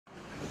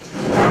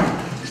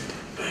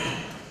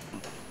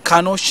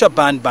Colonel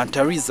Shaban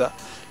Bantariza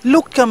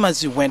looked calm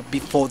as he went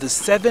before the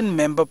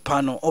 7-member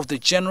panel of the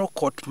General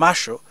Court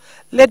Martial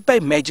led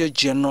by Major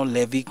General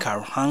Levi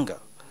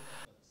Karuhanga.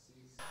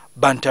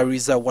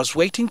 Bantariza was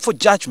waiting for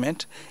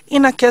judgment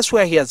in a case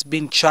where he has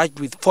been charged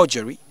with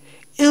forgery,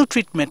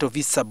 ill-treatment of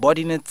his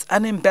subordinates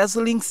and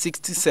embezzling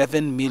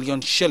 67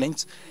 million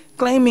shillings,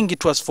 claiming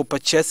it was for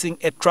purchasing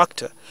a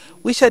tractor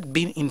which had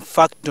been in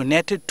fact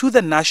donated to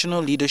the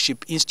National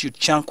Leadership Institute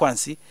Col,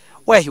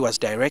 where he was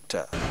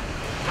director.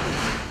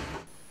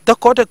 The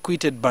court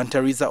acquitted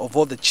Bantariza of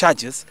all the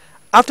charges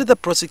after the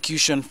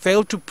prosecution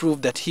failed to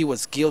prove that he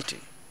was guilty.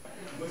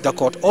 The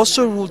court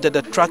also ruled that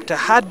the tractor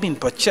had been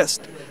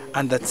purchased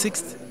and that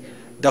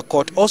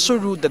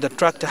the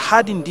tractor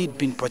had indeed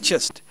been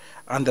purchased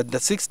and that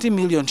the 60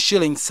 million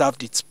shillings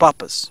served its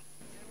purpose.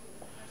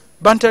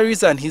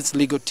 Bantariza and his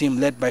legal team,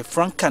 led by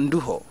Frank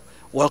Kanduho,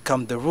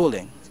 welcomed the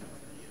ruling.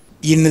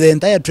 In the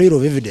entire trail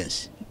of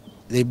evidence,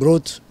 they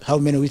brought how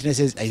many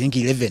witnesses? I think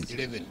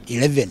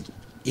 11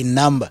 in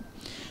number.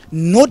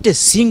 Not a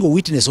single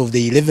witness of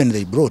the 11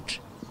 they brought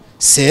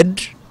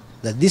said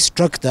that this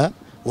tractor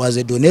was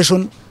a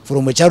donation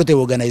from a charity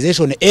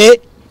organization A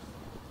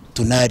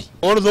to Nari.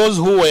 All those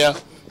who were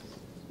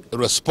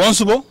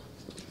responsible,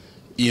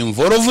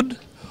 involved,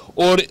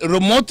 or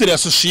remotely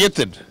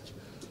associated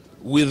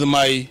with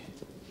my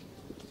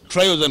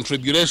trials and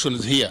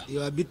tribulations here.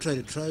 Your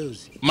arbitrary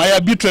trials. My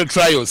arbitrary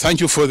trials,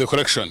 thank you for the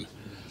correction.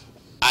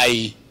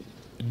 I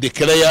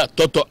declare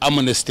total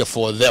amnesty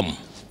for them.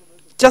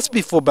 Just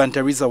before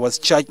Bantariza was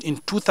charged in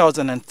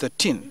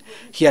 2013,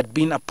 he had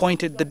been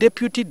appointed the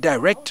deputy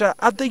director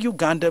at the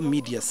Uganda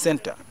Media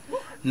Center.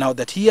 Now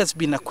that he has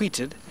been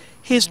acquitted,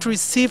 he is to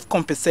receive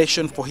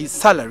compensation for his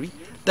salary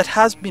that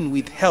has been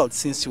withheld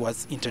since he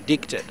was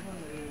interdicted.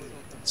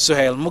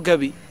 Suhail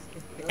Mugabi,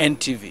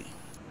 NTV.